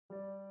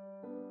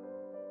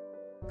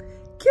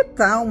Que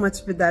tal uma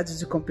atividade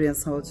de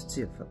compreensão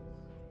auditiva?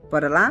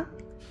 Bora lá?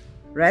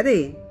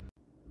 Ready?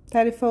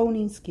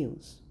 Telephoning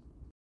skills.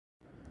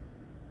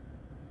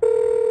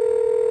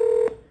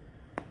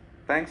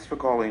 Thanks for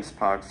calling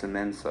Sparks and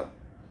Mensa.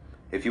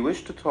 If you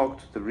wish to talk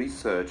to the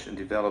Research and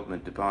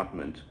Development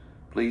Department,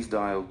 please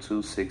dial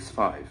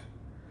 265.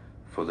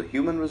 For the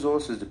Human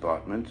Resources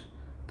Department,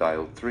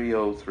 dial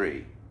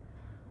 303.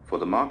 For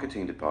the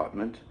Marketing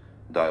Department,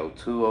 dial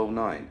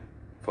 209.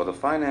 For the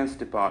Finance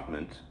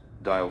Department,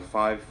 dial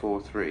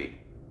 543.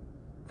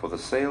 For the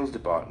Sales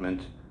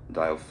Department,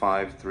 dial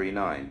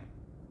 539.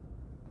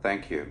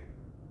 Thank you.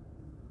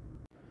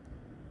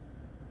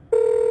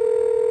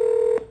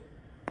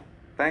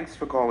 Thanks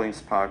for calling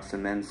Sparks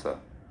and Mensa.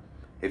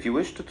 If you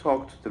wish to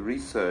talk to the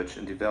Research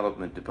and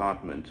Development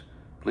Department,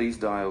 please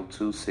dial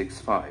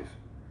 265.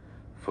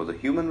 For the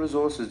Human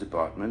Resources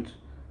Department,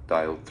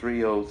 dial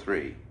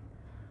 303.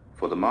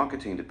 For the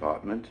Marketing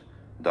Department,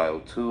 dial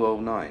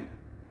 209.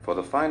 For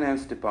the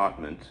Finance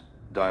Department,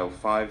 dial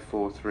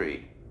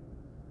 543.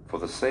 For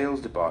the Sales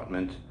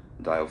Department,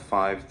 dial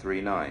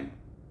 539.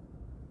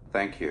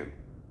 Thank you.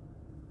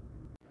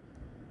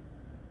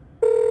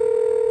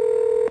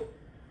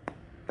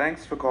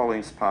 Thanks for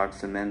calling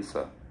Sparks and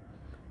Mensa.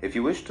 If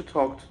you wish to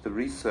talk to the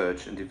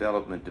Research and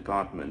Development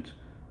Department,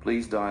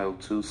 please dial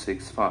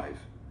 265.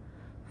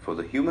 For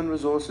the Human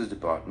Resources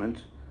Department,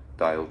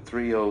 dial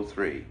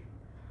 303.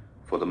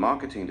 For the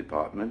Marketing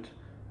Department,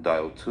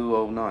 dial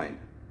 209.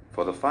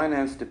 For the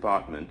Finance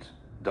Department,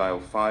 dial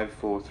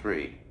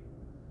 543.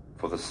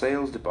 For the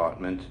Sales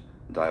Department,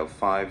 dial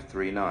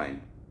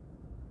 539.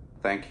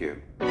 Thank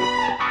you.